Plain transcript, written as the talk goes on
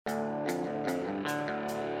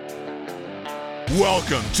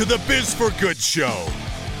Welcome to the Biz for Good Show,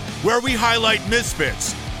 where we highlight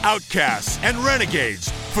misfits, outcasts, and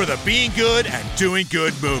renegades for the being good and doing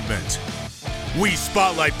good movement. We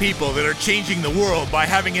spotlight people that are changing the world by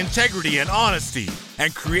having integrity and honesty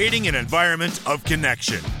and creating an environment of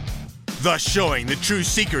connection, thus showing the true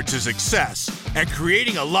secret to success and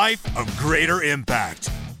creating a life of greater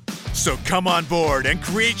impact. So come on board and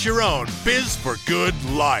create your own Biz for Good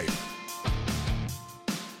life.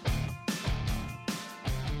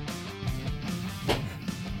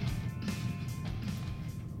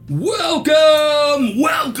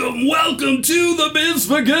 Welcome to the Biz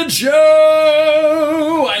for Good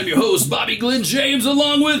Show! I'm your host, Bobby Glenn James,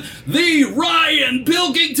 along with the Ryan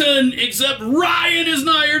Pilkington, except Ryan is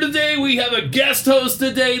not here today. We have a guest host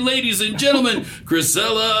today, ladies and gentlemen,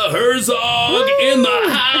 Chrisella Herzog in the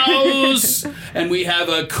house. And we have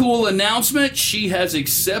a cool announcement. She has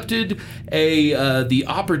accepted the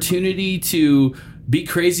opportunity to be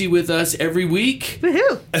crazy with us every week.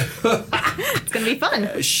 Woohoo! It's gonna be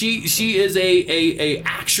fun. She is a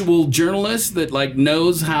actual journalist that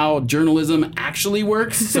knows how journalism actually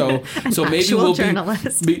works. So maybe we'll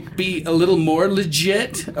be a little more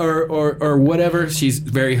legit or whatever. She's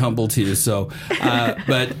very humble too. So,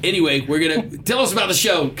 but anyway, we're gonna tell us about the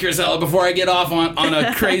show, Chrisella, before I get off on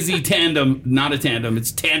a crazy tandem. Not a tandem.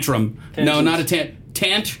 It's tantrum. Tangent. No, not a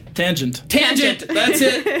Tangent. That's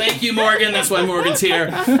it. Thank you, Morgan. That's why Morgan's here.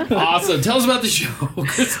 Awesome. Tell us about the show,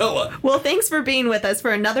 Chrisella. Well, thanks for being with us for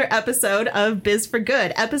another episode of Biz for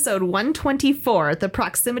Good, episode 124, The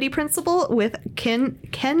Proximity Principle with Ken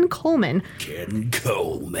Coleman. Ken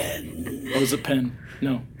Coleman. Oh, is it Penn?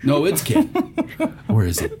 No, it's Ken. Or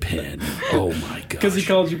is it Penn? Oh my gosh. Because he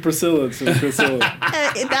called you Priscilla, so Priscilla.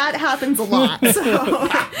 That happens a lot. So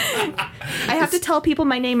I have to tell people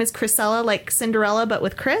my name is Chrisella, like Cinderella, but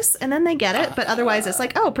with Chris, and then they get it. But otherwise, it's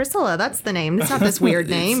like, oh, Priscilla, that's the name. It's not this weird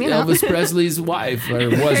name, you know. Elvis Presley's wife, or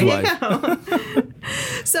was wife.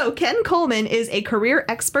 So Ken Coleman is a career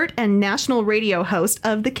expert and national radio host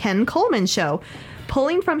of The Ken Coleman Show.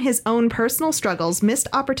 Pulling from his own personal struggles, missed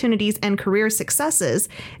opportunities, and career successes,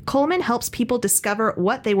 Coleman helps people discover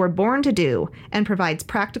what they were born to do and provides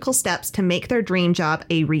practical steps to make their dream job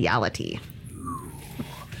a reality.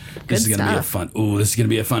 This is going to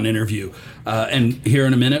be a fun interview. And here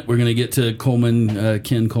in a minute, we're going to get to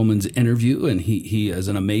Ken Coleman's interview, and he is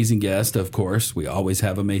an amazing guest. Of course, we always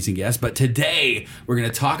have amazing guests, but today we're going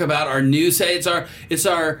to talk about our new it's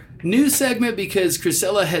our new segment because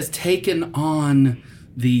Chrisella has taken on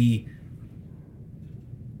the.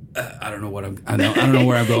 I don't know where I'm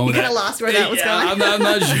going. You kind of lost where that was going. I'm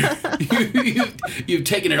not sure. You've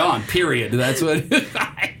taken it on. Period. That's what.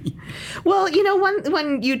 Well,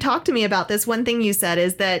 when you talked to me about this, one thing you said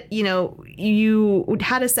is that, you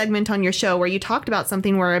had a segment on your show where you talked about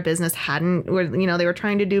something where a business they were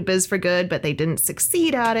trying to do biz for good, but they didn't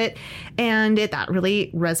succeed at it. And that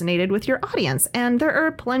really resonated with your audience. And there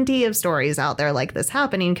are plenty of stories out there like this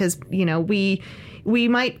happening because, we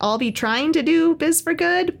might all be trying to do biz for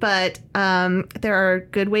good, but there are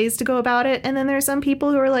good ways to go about it. And then there's some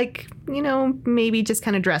people who are maybe just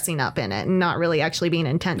kind of dressing up in it and not really actually being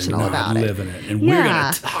intentional about it. Living it. And we're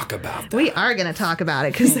going to talk about that. We are going to talk about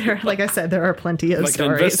it because like I said, there are plenty of stories. Like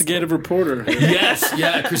an investigative reporter. Yes.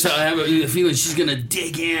 Yeah. Chrisella, I have a feeling she's going to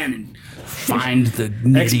dig in and find the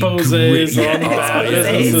exposés on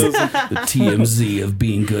the TMZ of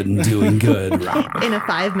being good and doing good. In a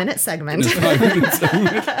 5-minute segment.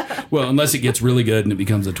 Well, unless it gets really good and it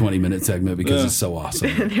becomes a 20-minute segment because it's so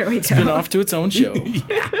awesome. There we go. It's been off to its own show.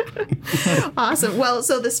 Awesome. Well,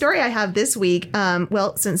 so the story I have this week,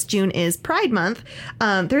 since June is Pride Month,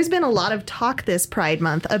 there's been a lot of talk this Pride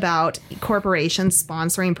Month about corporations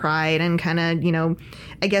sponsoring Pride and kind of,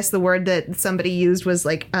 I guess the word that somebody used was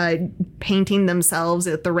painting themselves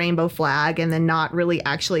with the rainbow flag and then not really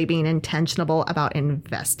actually being intentional about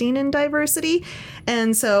investing in diversity.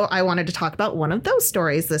 And so I wanted to talk about one of those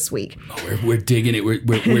stories this week. Oh, we're digging it.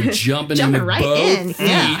 We're jumping in with right both in. feet.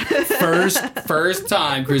 Yeah. First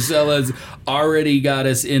time. Chrisella's already got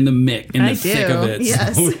us in the thick of it.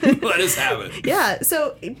 Yes. So let us have it. Yeah.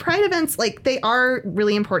 So Pride events, they are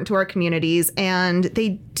really important to our communities, and they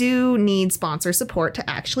do need sponsor support to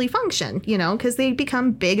actually function, because they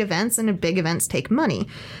become big events, and big events take money.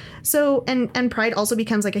 So, and Pride also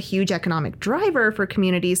becomes a huge economic driver for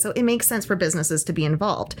communities, so it makes sense for businesses to be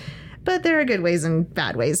involved. but there are good ways and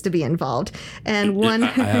bad ways to be involved. And one, I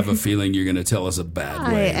have a feeling you're going to tell us a bad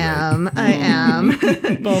I way. am. I am.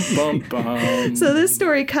 Bum, bum, bum. So this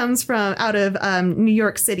story comes from out of New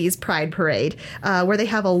York City's Pride Parade, where they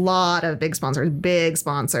have a lot of big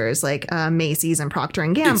sponsors like Macy's and Procter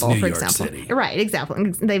and Gamble, New for York example. City. Right,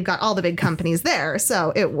 exactly. They've got all the big companies there,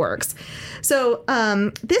 so it works. So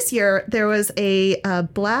this year there was a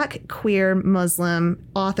Black queer Muslim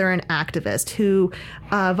author and activist who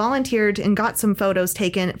volunteered and got some photos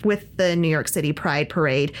taken with the New York City Pride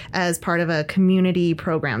Parade as part of a community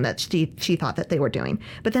program that she thought that they were doing.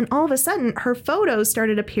 But then all of a sudden, her photos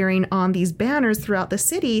started appearing on these banners throughout the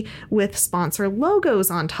city with sponsor logos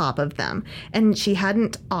on top of them. And she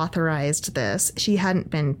hadn't authorized this. She hadn't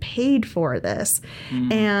been paid for this.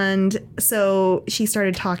 And so she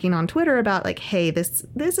started talking on Twitter about like, hey, this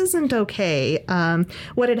isn't okay.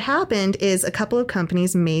 What had happened is a couple of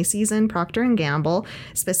companies, Macy's and Procter and Gamble,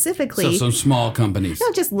 specifically. So some small companies.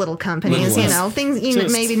 Not just little companies, Little you know, things you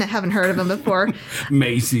maybe haven't heard of them before.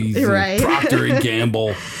 Macy's, and Right. Procter and Gamble.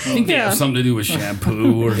 I think they have something to do with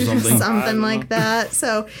shampoo or something. Something like that.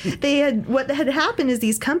 So what had happened is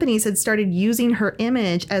these companies had started using her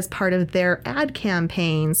image as part of their ad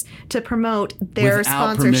campaigns to promote their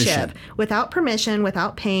Without sponsorship permission. without permission,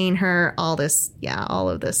 without paying her, all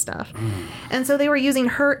of this stuff. And so they were using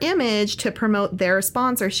her image to promote their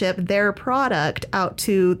sponsorship, their product out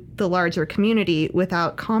to the larger community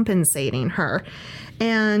without compensating her.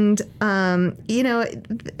 And, and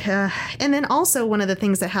then also one of the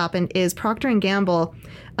things that happened is Procter & Gamble,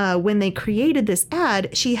 when they created this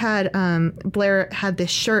ad, she had, Blair had this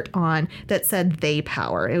shirt on that said they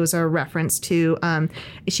power. It was a reference to,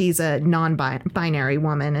 she's a non-binary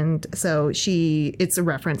woman. And so it's a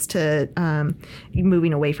reference to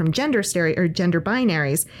moving away from gender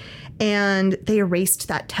binaries. And they erased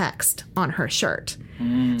that text on her shirt.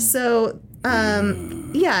 So,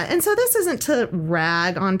 and so this isn't to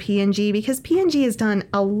rag on P&G because P&G has done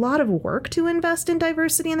a lot of work to invest in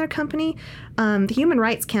diversity in their company. The Human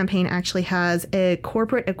Rights Campaign actually has a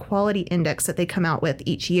corporate equality index that they come out with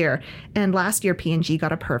each year. And last year, P&G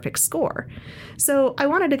got a perfect score. So I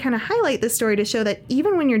wanted to kind of highlight this story to show that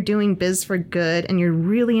even when you're doing biz for good and you're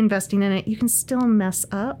really investing in it, you can still mess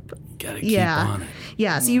up. Gotta keep on it.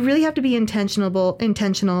 Yeah, so you really have to be intentional.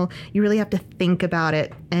 You really have to think about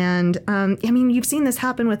it. And you've seen this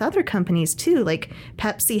happen with other companies too. Like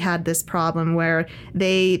Pepsi had this problem where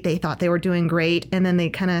they thought they were doing great, and then they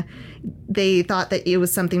thought that it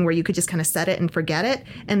was something where you could just kind of set it and forget it.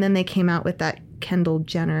 And then they came out with that Kendall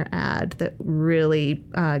Jenner ad that really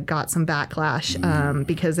got some backlash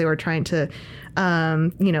because they were trying to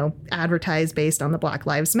advertise based on the Black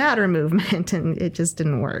Lives Matter movement, and it just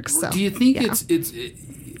didn't work. So, do you think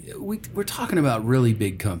we're talking about really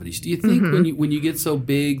big companies? Do you think when you get so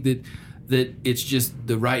big that it's just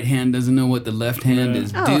the right hand doesn't know what the left hand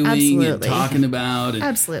is doing absolutely. and talking about?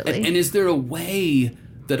 Absolutely. And is there a way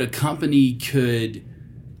that a company could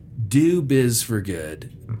do biz for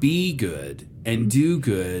good, be good, and do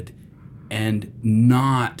good, and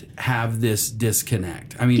not have this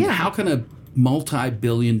disconnect? I mean, how can a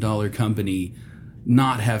multi-billion-dollar company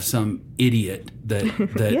not have some idiot that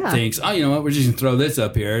thinks, oh, you know what, we're just gonna throw this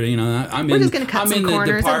up here. You know, I'm in the department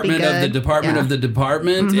of the department of the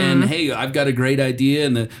department, and hey, I've got a great idea,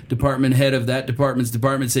 and the department head of that department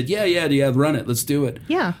said, yeah, run it, let's do it.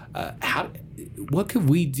 Yeah. What could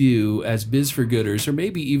we do as biz for gooders, or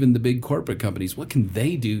maybe even the big corporate companies? What can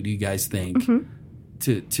they do you guys think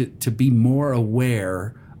to be more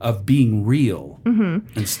aware of being real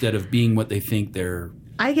instead of being what they think they're?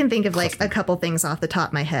 I can think of like a couple things off the top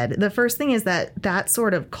of my head. The first thing is that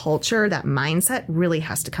sort of culture, that mindset really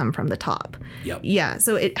has to come from the top. Yep. Yeah.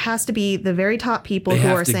 So it has to be the very top people who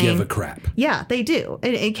are saying. They have to give a crap. Yeah, they do.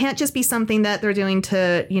 It can't just be something that they're doing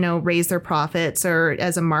to, raise their profits or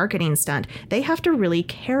as a marketing stunt. They have to really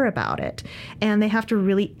care about it. And they have to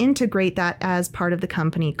really integrate that as part of the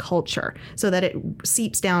company culture so that it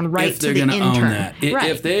seeps down right to the intern. If they're going to own that.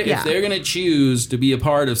 Right. If they're going to choose to be a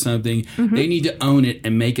part of something, they need to own it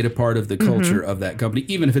and make it a part of the culture of that company,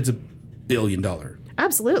 even if it's $1 billion.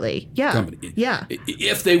 Absolutely. Yeah. Company. Yeah.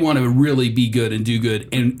 If they want to really be good and do good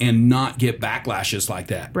and not get backlashes like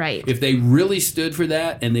that. Right. If they really stood for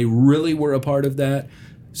that and they really were a part of that,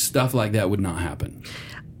 stuff like that would not happen.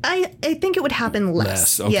 I think it would happen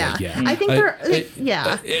less. Okay, yeah. I think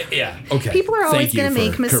okay. People are always going to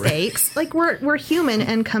make mistakes. Like we're human,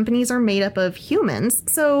 and companies are made up of humans.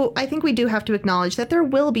 So I think we do have to acknowledge that there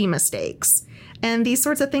will be mistakes. And these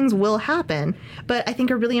sorts of things will happen. But I think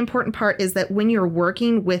a really important part is that when you're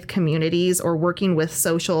working with communities or working with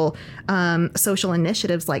social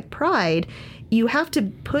initiatives like Pride, you have to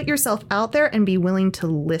put yourself out there and be willing to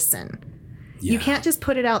listen. You can't just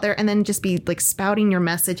put it out there and then just be like spouting your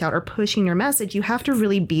message out or pushing your message. You have to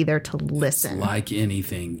really be there to listen. It's like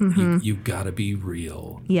anything, you've got to be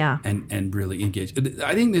real. Yeah. And really engage.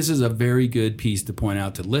 I think this is a very good piece to point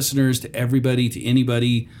out to listeners, to everybody, to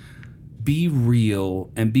anybody. Be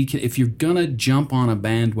real and if you're going to jump on a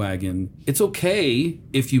bandwagon, it's okay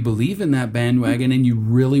if you believe in that bandwagon and you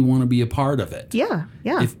really want to be a part of it. Yeah.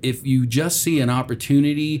 Yeah. If you just see an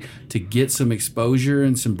opportunity to get some exposure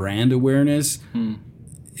and some brand awareness,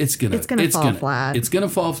 it's gonna fall flat. It's gonna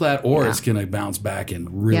fall flat, or it's gonna bounce back and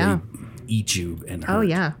really eat you and hurt. Oh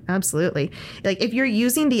yeah, absolutely. Like if you're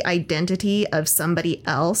using the identity of somebody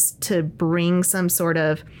else to bring some sort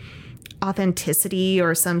of authenticity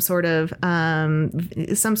or some sort of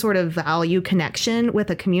value connection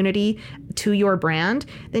with a community to your brand,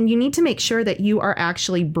 then you need to make sure that you are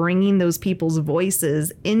actually bringing those people's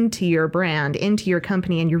voices into your brand, into your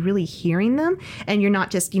company, and you're really hearing them, and you're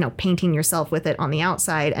not just, painting yourself with it on the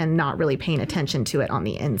outside and not really paying attention to it on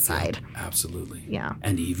the inside. Yeah, absolutely. Yeah.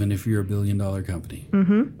 And even if you're a $1 billion company,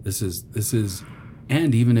 this is,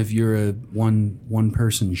 and even if you're a one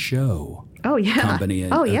person show. Company, a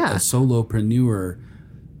solopreneur,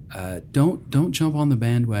 don't jump on the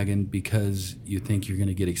bandwagon because you think you're going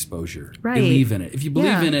to get exposure. Right. Believe in it. If you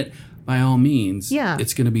believe in it, by all means,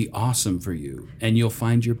 it's going to be awesome for you, and you'll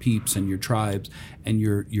find your peeps and your tribes and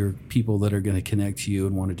your people that are going to connect to you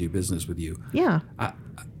and want to do business with you. Yeah.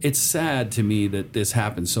 It's sad to me that this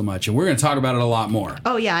happens so much, and we're going to talk about it a lot more.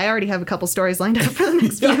 Oh yeah, I already have a couple stories lined up for the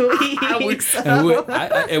next few weeks. And we're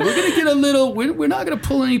going to get a little. We're not going to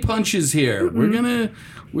pull any punches here. We're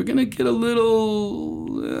gonna get a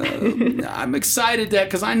little. I'm excited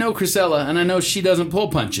because I know Chrisella, and I know she doesn't pull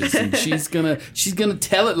punches, and she's gonna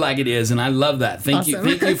tell it like it is, and I love that. Thank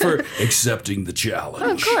you for accepting the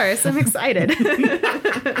challenge. Of course, I'm excited.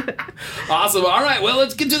 Awesome. All right, well,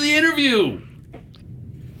 let's get to the interview.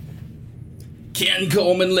 Ken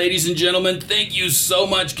Coleman, ladies and gentlemen, thank you so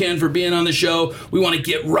much, Ken, for being on the show. We want to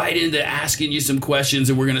get right into asking you some questions,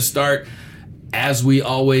 and we're going to start, as we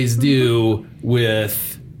always do,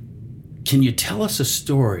 with, can you tell us a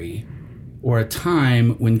story or a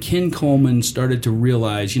time when Ken Coleman started to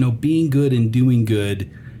realize, being good and doing good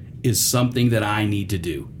is something that I need to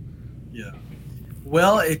do? Yeah.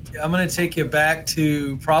 Well, I'm going to take you back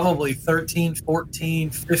to probably 13, 14,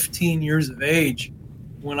 15 years of age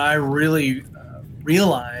when I really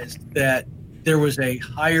realized that there was a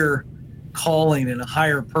higher calling and a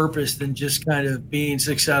higher purpose than just kind of being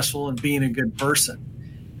successful and being a good person.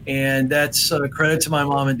 And that's a credit to my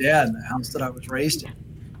mom and dad in the house that I was raised in.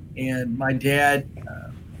 And my dad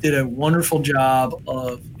did a wonderful job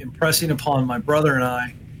of impressing upon my brother and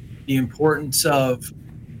I the importance of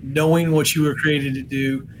knowing what you were created to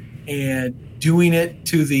do and doing it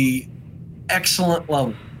to the excellent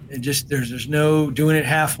level. And just there's no doing it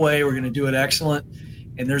halfway. We're going to do it excellent.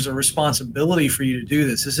 And there's a responsibility for you to do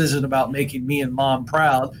this. This isn't about making me and mom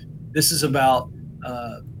proud. This is about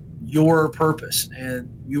your purpose. And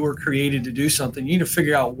you were created to do something. You need to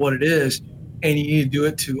figure out what it is, and you need to do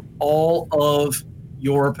it to all of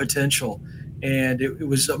your potential. And it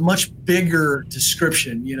was a much bigger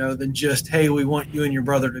description, than just, hey, we want you and your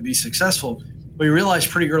brother to be successful. We realized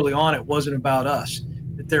pretty early on it wasn't about us,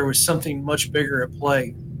 that there was something much bigger at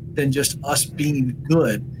play than just us being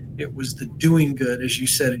good. It was the doing good, as you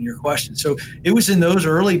said in your question. So it was in those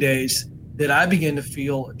early days that I began to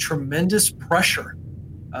feel tremendous pressure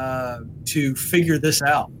to figure this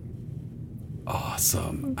out.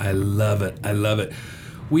 Awesome. I love it.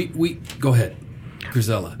 We go ahead,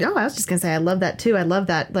 Chrisella. No, I was just going to say, I love that too. I love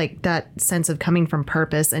that, like that sense of coming from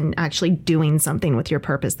purpose and actually doing something with your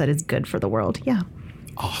purpose that is good for the world. Yeah.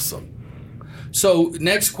 Awesome. So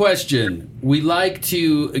next question, we like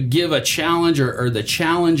to give a challenge or the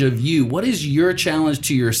challenge of you. What is your challenge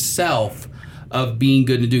to yourself of being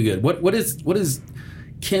good and doing good? What is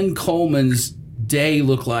Ken Coleman's day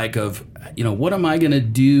look like of, what am I going to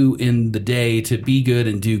do in the day to be good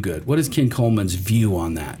and do good? What is Ken Coleman's view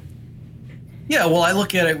on that? Yeah, well, I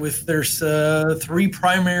look at it there's 3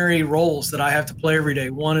 primary roles that I have to play every day.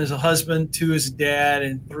 1 is a husband, 2 is a dad,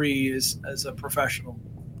 and 3 is as a professional.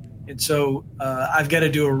 And so I've got to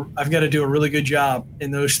do a really good job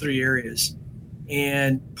in those 3 areas.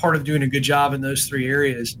 And part of doing a good job in those 3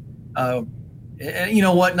 areas, not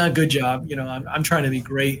good job. I'm trying to be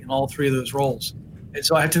great in all 3 of those roles. And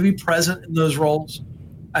so I have to be present in those roles.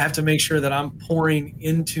 I have to make sure that I'm pouring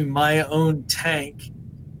into my own tank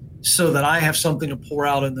so that I have something to pour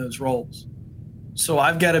out in those roles. So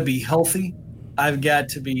I've got to be healthy. I've got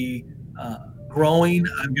to be growing.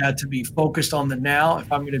 I've got to be focused on the now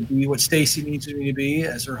if I'm going to be what Stacy needs me to be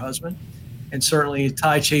as her husband. And certainly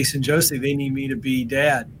Ty, Chase, and Josie, they need me to be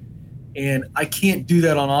dad. And I can't do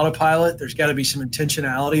that on autopilot. There's got to be some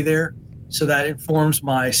intentionality there. So that informs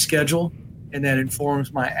my schedule and that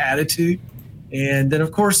informs my attitude. And then,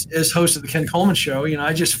 of course, as host of the Ken Coleman Show,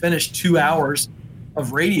 I just finished 2 hours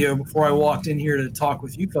of radio before I walked in here to talk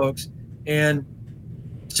with you folks. And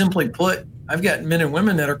simply put, I've got men and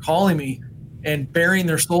women that are calling me and bearing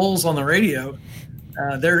their souls on the radio.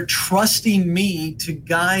 They're trusting me to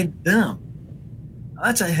guide them. Now,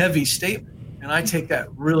 that's a heavy statement, and I take that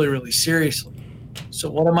really, really seriously. So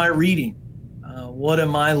what am I reading? What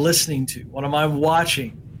am I listening to? What am I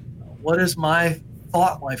watching? What is my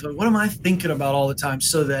thought life? What am I thinking about all the time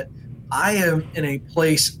so that I am in a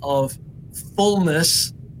place of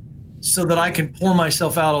fullness so that I can pour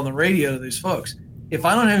myself out on the radio to these folks? If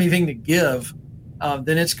I don't have anything to give,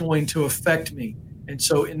 then it's going to affect me. And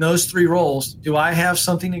so in those 3 roles, do I have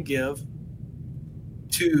something to give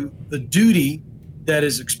to the duty that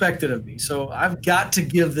is expected of me? So I've got to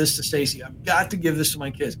give this to Stacy. I've got to give this to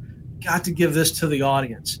my kids. I've got to give this to the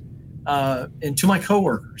audience and to my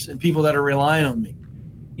coworkers and people that are relying on me.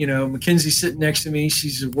 Mackenzie's sitting next to me.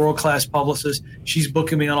 She's a world-class publicist. She's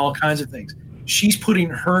booking me on all kinds of things. She's putting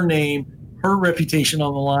her name, her reputation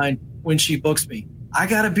on the line when she books me. I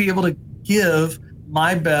got to be able to give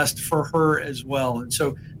my best for her as well. And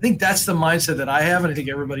so I think that's the mindset that I have, and I think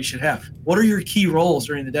everybody should have. What are your key roles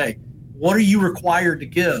during the day? What are you required to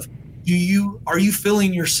give? Are you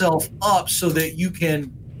filling yourself up so that you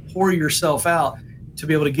can pour yourself out to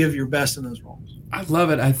be able to give your best in those roles? I love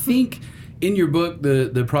it. I think in your book,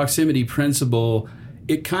 the proximity principle,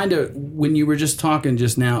 it kind of, when you were just talking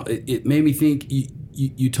just now, it made me think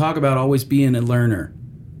you talk about always being a learner,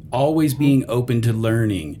 always being open to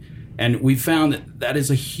learning. And we found that is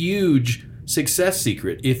a huge success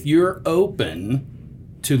secret. If you're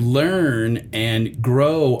open to learn and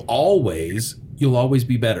grow always, you'll always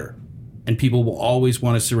be better. And people will always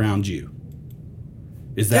want to surround you.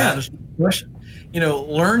 Is that? Yeah, there's no question.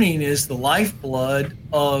 Learning is the lifeblood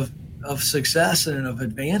of success and of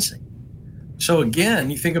advancing. So again,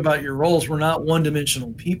 you think about your roles, we're not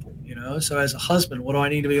one-dimensional people, So as a husband, what do I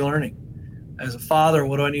need to be learning? As a father,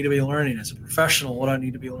 what do I need to be learning? As a professional, what do I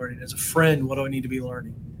need to be learning? As a friend, what do I need to be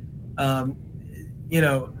learning?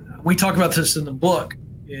 We talk about this in the book,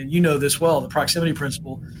 and you know this well, the proximity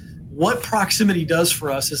principle. What proximity does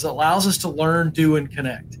for us is it allows us to learn, do, and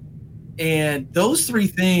connect. And those 3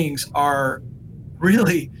 things are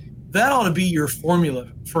really, that ought to be your formula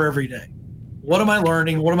for every day. What am I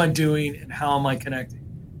learning? What am I doing? And how am I connecting?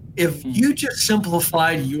 If you just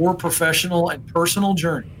simplified your professional and personal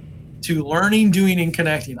journey to learning, doing, and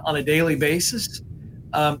connecting on a daily basis,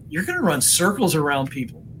 you're going to run circles around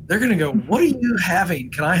people. They're going to go, what are you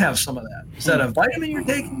having? Can I have some of that? Is that a vitamin you're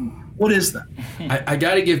taking? What is that? I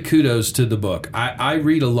got to give kudos to the book. I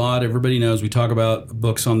read a lot. Everybody knows we talk about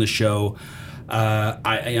books on the show.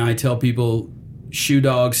 I tell people, Shoe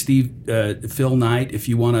Dog, Phil Knight, if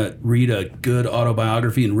you want to read a good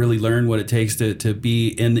autobiography and really learn what it takes to be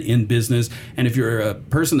in business. And if you're a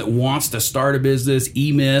person that wants to start a business,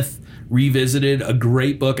 E-Myth Revisited, a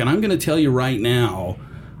great book. And I'm going to tell you right now,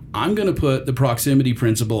 I'm going to put the proximity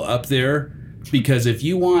principle up there, because if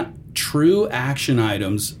you want true action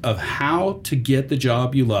items of how to get the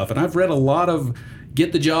job you love, and I've read a lot of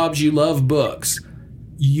Get the Jobs You Love books,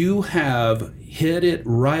 you have hit it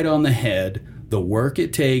right on the head. The work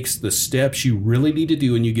it takes, the steps you really need to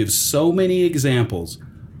do, and you give so many examples.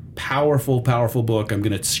 Powerful, powerful book. I'm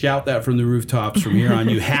going to shout that from the rooftops from here on.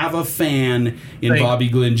 You have a fan in Bobby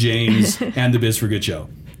Glenn James and the Biz for Good Show.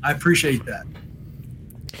 I appreciate that.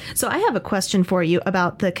 So I have a question for you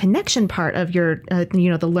about the connection part of your,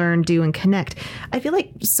 the learn, do, and connect. I feel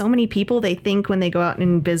like so many people, they think when they go out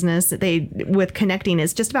in business, with connecting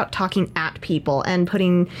is just about talking at people and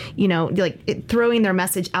putting, throwing their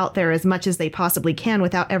message out there as much as they possibly can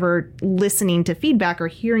without ever listening to feedback or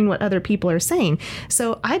hearing what other people are saying.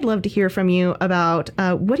 So I'd love to hear from you about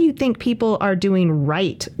what do you think people are doing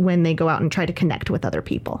right when they go out and try to connect with other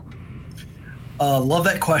people? Love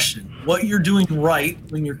that question. What you're doing right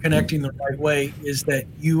when you're connecting the right way is that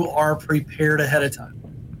you are prepared ahead of time.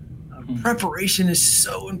 Preparation is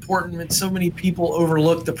so important, and so many people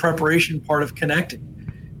overlook the preparation part of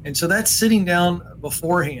connecting. And so that's sitting down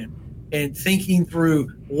beforehand and thinking through,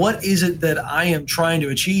 what is it that I am trying to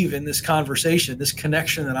achieve in this conversation, this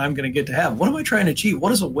connection that I'm going to get to have? What am I trying to achieve? What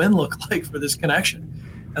does a win look like for this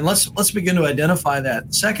connection? And let's begin to identify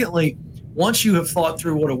that. Secondly, once you have thought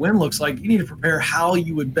through what a win looks like, you need to prepare how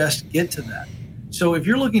you would best get to that. So if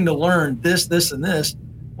you're looking to learn this, and this,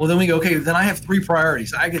 Well, then we go, okay, then I have 3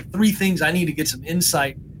 priorities. I get 3 things I need to get some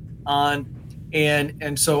insight on.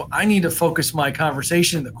 And so I need to focus my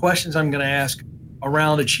conversation, the questions I'm going to ask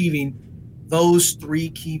around achieving those 3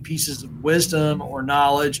 key pieces of wisdom or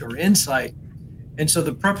knowledge or insight. And so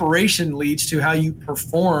the preparation leads to how you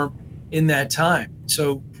perform in that time.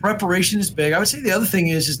 So preparation is big. I would say the other thing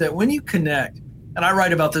is that when you connect, and I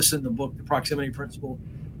write about this in the book, The Proximity Principle,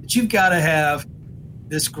 that you've got to have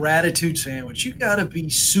this gratitude sandwich. You've got to be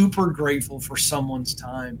super grateful for someone's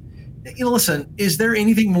time. Listen, is there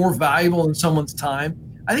anything more valuable than someone's time?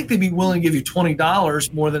 I think they'd be willing to give you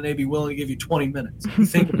 $20 more than they'd be willing to give you 20 minutes. You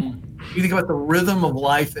think about the rhythm of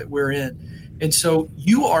life that we're in. And so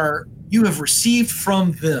you have received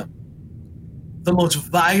from them the most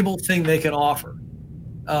valuable thing they can offer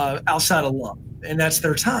outside of love, and that's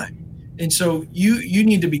their time. And so you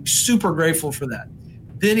need to be super grateful for that.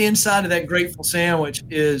 Then inside of that grateful sandwich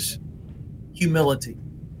is humility.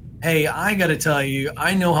 Hey, I got to tell you,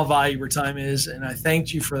 I know how valuable your time is, and I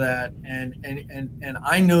thanked you for that. And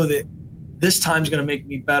I know that this time's going to make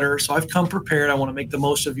me better. So I've come prepared. I want to make the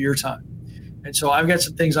most of your time. And so I've got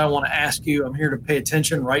some things I want to ask you. I'm here to pay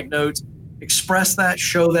attention, write notes, express that,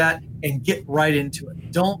 show that, and get right into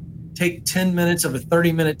it. Don't take 10 minutes of a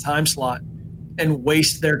 30-minute time slot and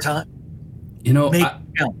waste their time.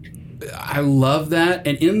 I love that.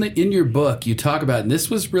 And in your book, you talk about, and this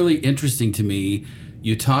was really interesting to me,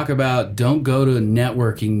 you talk about don't go to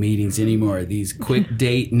networking meetings anymore, these quick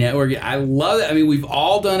date networking. I love that. I mean, we've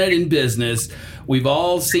all done it in business. We've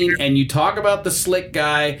all seen, and you talk about the slick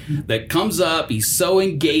guy that comes up, he's so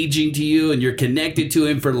engaging to you, and you're connected to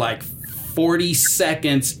him for like 40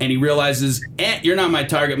 seconds, and he realizes, you're not my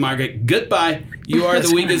target market. Goodbye. You are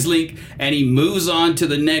the weakest link. And he moves on to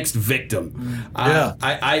the next victim. Yeah.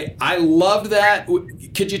 I loved that.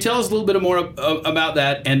 Could you tell us a little bit more about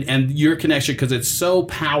that and your connection? Because it's so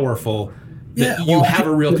powerful that you have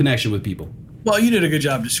a real connection with people. Well, you did a good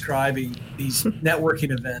job describing these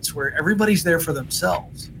networking events where everybody's there for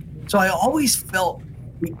themselves. So I always felt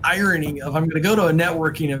the irony of I'm going to go to a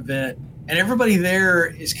networking event and everybody there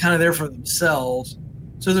is kind of there for themselves.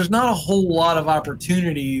 So there's not a whole lot of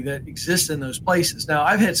opportunity that exists in those places. Now,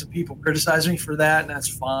 I've had some people criticize me for that, and that's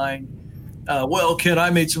fine. Well, Ken,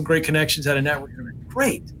 I made some great connections at a networking event.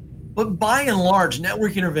 Great. But by and large,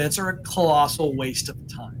 networking events are a colossal waste of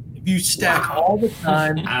time. If you stack all the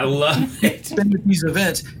time I love it. spend at these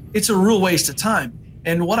events, it's a real waste of time.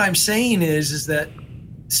 And what I'm saying is that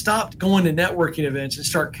stop going to networking events and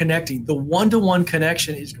start connecting. The one-to-one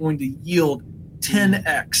connection is going to yield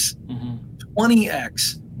 10x,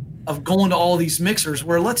 20x of going to all these mixers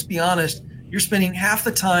where, let's be honest, you're spending half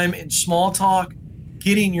the time in small talk,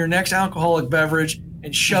 getting your next alcoholic beverage,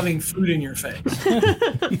 and shoving food in your face.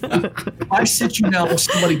 If I sit you down with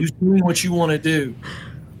somebody who's doing what you want to do,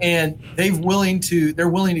 and they're willing to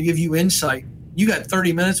give you insight, you got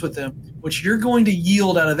 30 minutes with them, which you're going to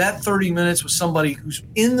yield out of that 30 minutes with somebody who's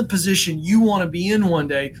in the position you want to be in one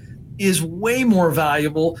day, is way more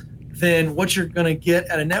valuable than what you're going to get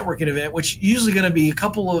at a networking event, which is usually going to be a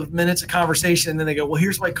couple of minutes of conversation, and then they go, well,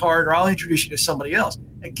 here's my card, or I'll introduce you to somebody else.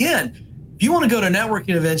 Again, if you want to go to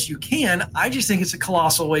networking events, you can. I just think it's a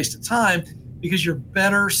colossal waste of time because you're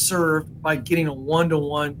better served by getting a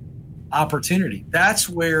one-to-one opportunity. That's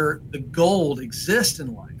where the gold exists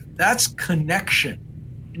in life. That's connection.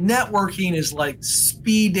 Networking is like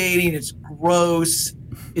speed dating. It's gross.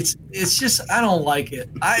 It's just, I don't like it.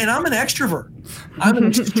 And I'm an extrovert. I'm an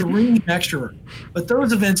extreme extrovert. But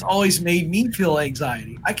those events always made me feel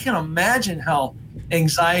anxiety. I can't imagine how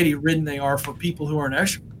anxiety ridden they are for people who aren't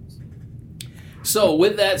extroverts. So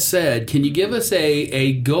with that said, can you give us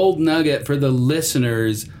a gold nugget for the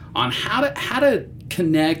listeners on how to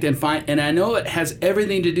connect and find, and I know it has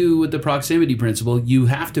everything to do with the proximity principle. You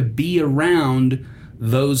have to be around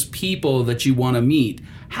those people that you want to meet.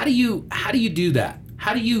 How do you do that?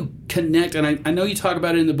 How do you connect? And I know you talk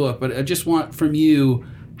about it in the book, but I just want from you,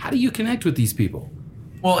 how do you connect with these people?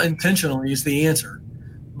 Well, intentionally is the answer.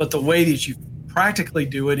 But the way that you practically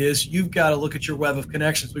do it is you've got to look at your web of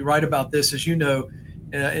connections. We write about this, as you know,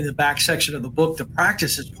 in the back section of the book. The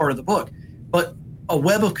practice is part of the book, but a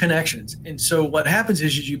web of connections. And so what happens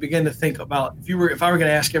is you begin to think about, if I were going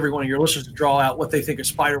to ask every one of your listeners to draw out what they think a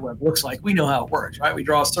spider web looks like, we know how it works, right? We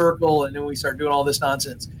draw a circle and then we start doing all this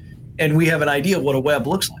nonsense and we have an idea of what a web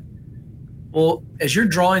looks like. Well, as you're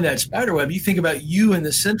drawing that spider web, you think about you in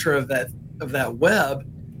the center of that web.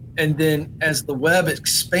 And then as the web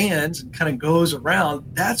expands and kind of goes around,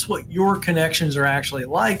 that's what your connections are actually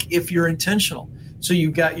like if you're intentional. So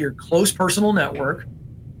you've got your close personal network,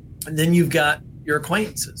 and then you've got your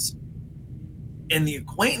acquaintances. And the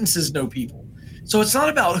acquaintances know people. So it's not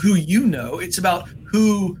about who you know, it's about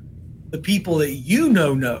who the people that you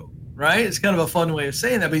know, right? It's kind of a fun way of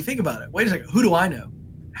saying that, but you think about it. Wait a second, who do I know?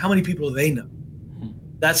 How many people do they know?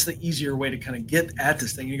 That's the easier way to kind of get at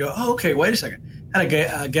this thing. You go, oh, okay, wait a second. I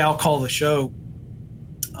had a gal call the show,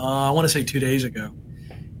 I want to say 2 days ago.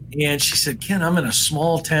 And she said, Ken, I'm in a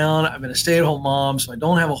small town. I've been a stay-at-home mom, so I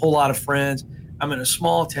don't have a whole lot of friends. I'm in a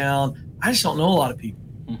small town. I just don't know a lot of people.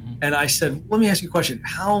 Mm-hmm. And I said, let me ask you a question.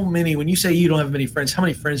 How many, when you say you don't have many friends, how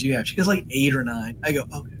many friends do you have? She goes, like 8 or 9. I go,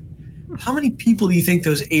 okay. How many people do you think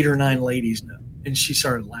those 8 or 9 ladies know? And she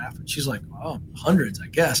started laughing. She's like, oh, hundreds, I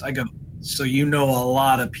guess. I go, so you know a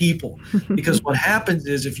lot of people. Because what happens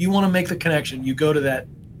is if you want to make the connection, you go to that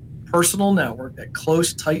personal network, that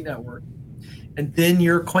close, tight network, and then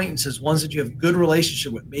your acquaintances, ones that you have a good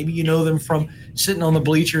relationship with. Maybe you know them from sitting on the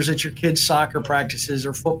bleachers at your kids' soccer practices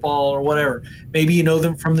or football or whatever. Maybe you know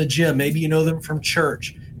them from the gym. Maybe you know them from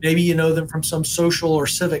church. Maybe you know them from some social or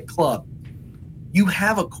civic club. You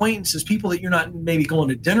have acquaintances, people that you're not maybe going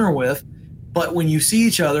to dinner with, but when you see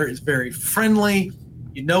each other, it's very friendly.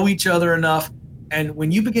 You know each other enough. And when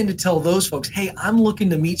you begin to tell those folks, hey, I'm looking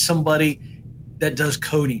to meet somebody that does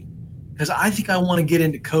coding because I think I want to get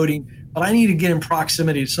into coding, but I need to get in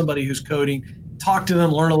proximity to somebody who's coding, talk to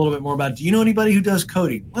them, learn a little bit more about it. Do you know anybody who does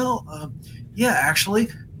coding? Well, yeah, actually,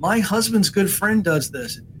 my husband's good friend does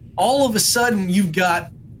this. All of a sudden, you've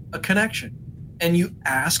got a connection, and you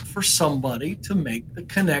ask for somebody to make the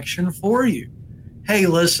connection for you. Hey,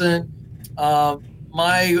 listen,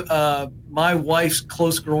 my wife's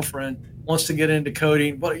close girlfriend wants to get into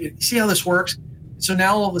coding. But you see how this works? So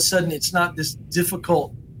now all of a sudden, it's not this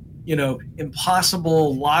difficult,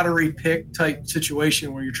 impossible lottery pick type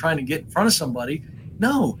situation where you're trying to get in front of somebody.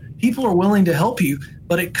 No, people are willing to help you,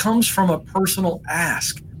 but it comes from a personal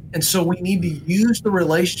ask. And so we need to use the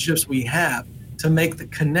relationships we have to make the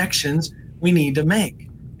connections we need to make.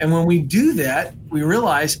 And when we do that, we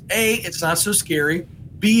realize, A, it's not so scary.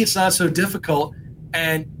 B, it's not so difficult.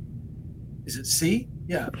 And is it C?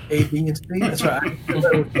 Yeah, A, B, and C. That's right.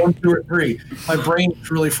 1, 2, or 3. My brain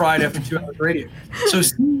is really fried after 2 hours of radio. So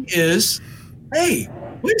C is, hey,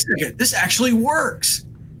 wait a second. This actually works.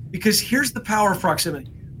 Because here's the power of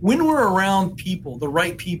proximity. When we're around people, the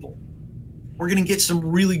right people, we're going to get some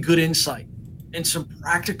really good insight and some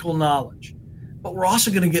practical knowledge. But we're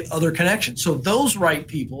also going to get other connections. So those right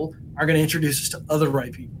people are going to introduce us to other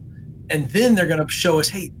right people. And then they're going to show us,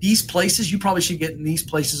 hey, these places, you probably should get in these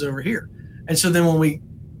places over here. And so then when we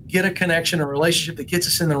get a connection, a relationship that gets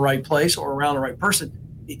us in the right place or around the right person,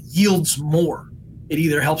 it yields more. It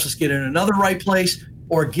either helps us get in another right place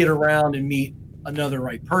or get around and meet another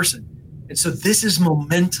right person. And so this is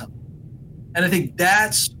momentum. And I think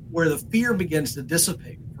that's where the fear begins to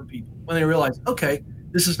dissipate for people when they realize, okay,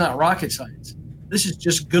 this is not rocket science. This is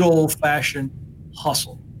just good old-fashioned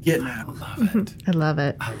hustle. Getting at it. I love it. I love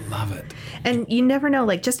it. I love it. And you never know,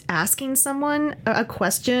 like just asking someone a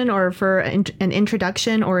question or for an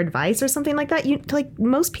introduction or advice or something like that.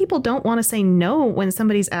 Most people don't want to say no when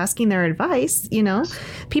somebody's asking their advice.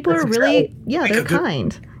 People That's are really, exactly. they're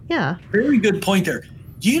kind. Yeah. Very good point there.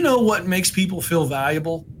 Do you know what makes people feel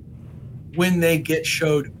valuable? When they get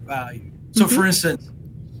showed value. So for instance,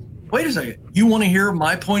 wait a second, you want to hear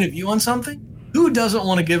my point of view on something? Who doesn't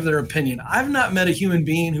want to give their opinion? I've not met a human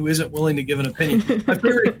being who isn't willing to give an opinion. My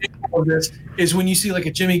favorite example of this is when you see like a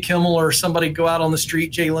Jimmy Kimmel or somebody go out on the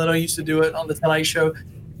street. Jay Leno used to do it on The Tonight Show.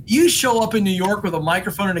 You show up in New York with a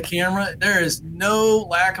microphone and a camera, there is no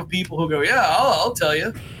lack of people who go, yeah, I'll tell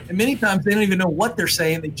you. And many times they don't even know what they're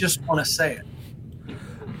saying. They just want to say it.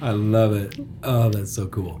 I love it. Oh, that's so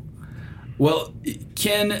cool. Well,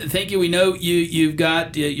 Ken, thank you. We know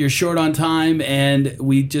you're short on time, and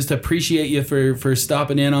we just appreciate you for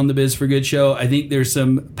stopping in on the Biz for Good show. I think there's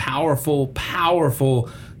some powerful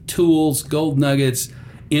tools, gold nuggets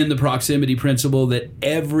in the proximity principle that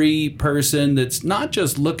every person that's not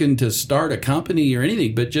just looking to start a company or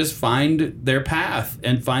anything, but just find their path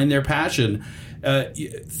and find their passion.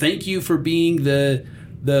 Thank you for being the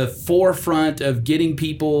forefront of getting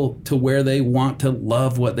people to where they want to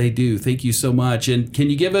love what they do. Thank you so much. And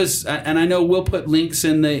can you give us, and I know we'll put links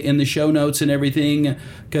in the show notes and everything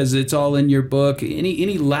because it's all in your book.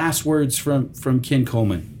 Any last words from Ken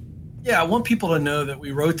Coleman? Yeah, I want people to know that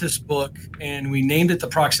we wrote this book and we named it The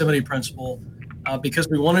Proximity Principle because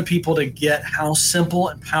we wanted people to get how simple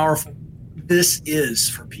and powerful this is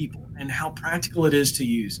for people and how practical it is to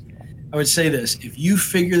use. I would say this, if you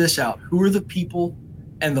figure this out, who are the people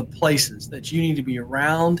and the places that you need to be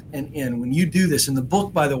around and in. When you do this, and the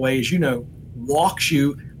book, by the way, as you know, walks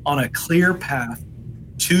you on a clear path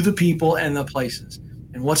to the people and the places.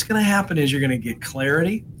 And what's going to happen is you're going to get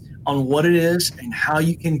clarity. on what it is and how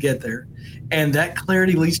you can get there. And that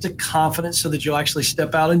clarity leads to confidence so that you'll actually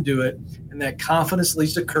step out and do it. And that confidence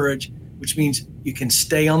leads to courage, which means you can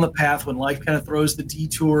stay on the path when life kind of throws the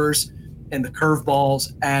detours and the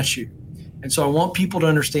curveballs at you. And so I want people to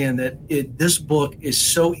understand that this book is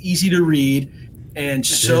so easy to read and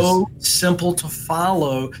so simple to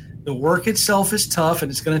follow. The work itself is tough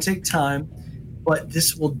and it's going to take time, but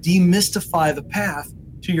this will demystify the path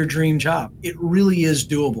to your dream job. It really is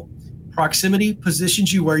doable. Proximity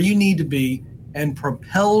positions you where you need to be and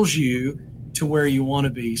propels you to where you want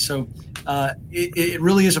to be. So it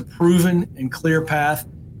really is a proven and clear path.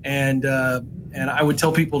 And I would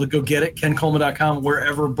tell people to go get it, kencoleman.com,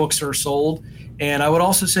 wherever books are sold. And I would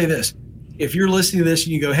also say this. If you're listening to this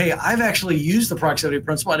and you go, hey, I've actually used the proximity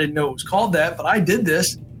principle. I didn't know it was called that, but I did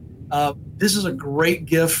this. This is a great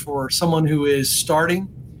gift for someone who is starting,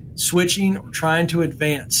 switching, or trying to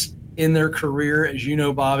advance in their career, as you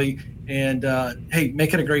know, Bobby. And hey,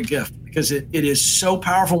 make it a great gift because it is so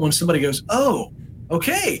powerful when somebody goes, oh,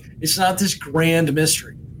 okay, it's not this grand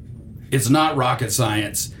mystery. It's not rocket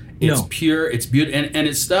science. It's pure, it's beautiful, and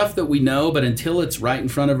it's stuff that we know, but until it's right in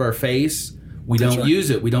front of our face, we don't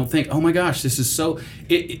use it. We don't think, oh my gosh, this is so,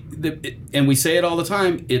 and we say it all the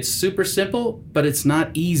time, it's super simple, but it's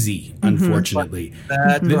not easy, unfortunately.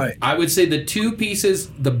 That's right. I would say the two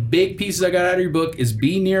pieces, the big pieces I got out of your book is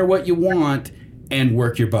be near what you want and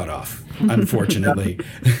work your butt off, unfortunately.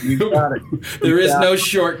 You got it. There is no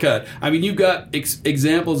shortcut. I mean, you've got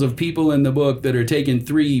examples of people in the book that are taking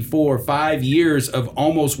 3, 4, 5 years of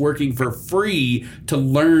almost working for free to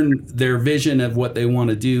learn their vision of what they want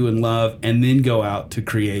to do and love, and then go out to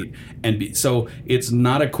create and be. So it's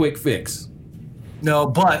not a quick fix. No,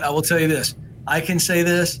 but I will tell you this. I can say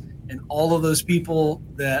this, and all of those people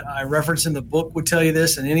that I reference in the book would tell you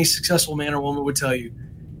this, and any successful man or woman would tell you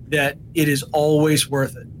that it is always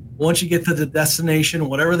worth it. Once you get to the destination,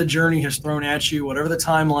 whatever the journey has thrown at you, whatever the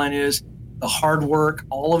timeline is, the hard work,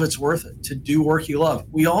 all of it's worth it to do work you love.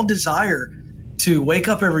 We all desire to wake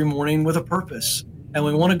up every morning with a purpose, and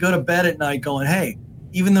we want to go to bed at night going, hey,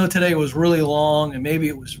 even though today was really long and maybe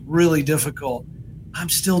it was really difficult, I'm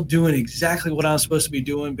still doing exactly what I'm supposed to be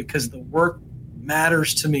doing because the work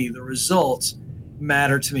matters to me. The results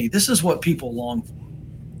matter to me. This is what people long for.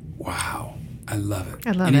 Wow. I love it.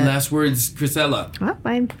 I Any love it. last words, Chrisella? Well,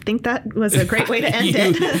 I think that was a great way to end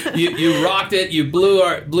it. You rocked it. You blew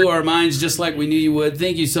our minds just like we knew you would.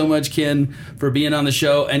 Thank you so much, Ken, for being on the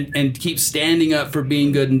show and keep standing up for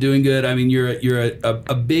being good and doing good. I mean, you're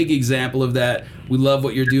a big example of that. We love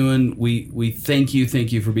what you're doing. We thank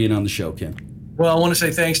you for being on the show, Ken. Well, I want to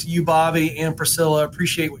say thanks to you, Bobby and Priscilla.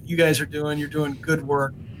 Appreciate what you guys are doing. You're doing good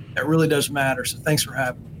work. That really does matter. So thanks for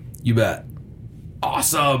having me. You bet.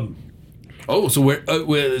 Awesome. Oh, so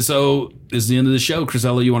so this is the end of the show.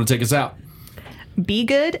 Chrisella, you want to take us out? Be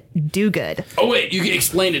good, do good. Oh, wait, you can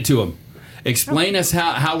explain it to him. Explain us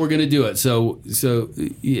how we're going to do it. So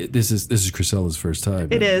yeah, this is Chrisella's first time.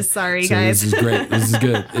 It is. Sorry, so guys. This is great. This is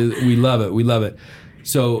good. We love it. We love it.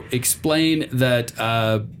 So explain that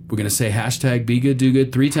we're going to say hashtag be good, do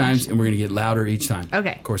good 3 times, and we're going to get louder each time.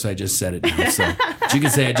 Okay. Of course, I just said it now, so but you can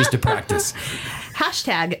say it just to practice.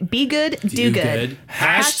 Hashtag be good, do good.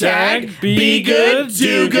 Hashtag be good,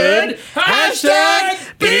 do good.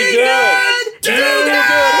 Hashtag be good, do good.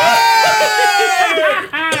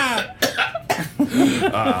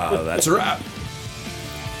 That's a wrap.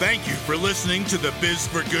 Thank you for listening to the Biz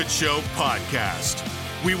for Good Show podcast.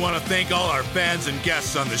 We want to thank all our fans and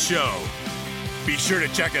guests on the show. Be sure to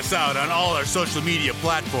check us out on all our social media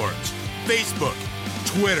platforms, Facebook,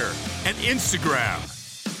 Twitter, and Instagram.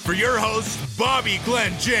 For your hosts, Bobby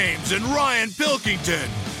Glenn James and Ryan Pilkington,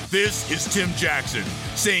 this is Tim Jackson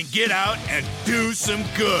saying get out and do some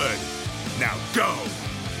good. Now go.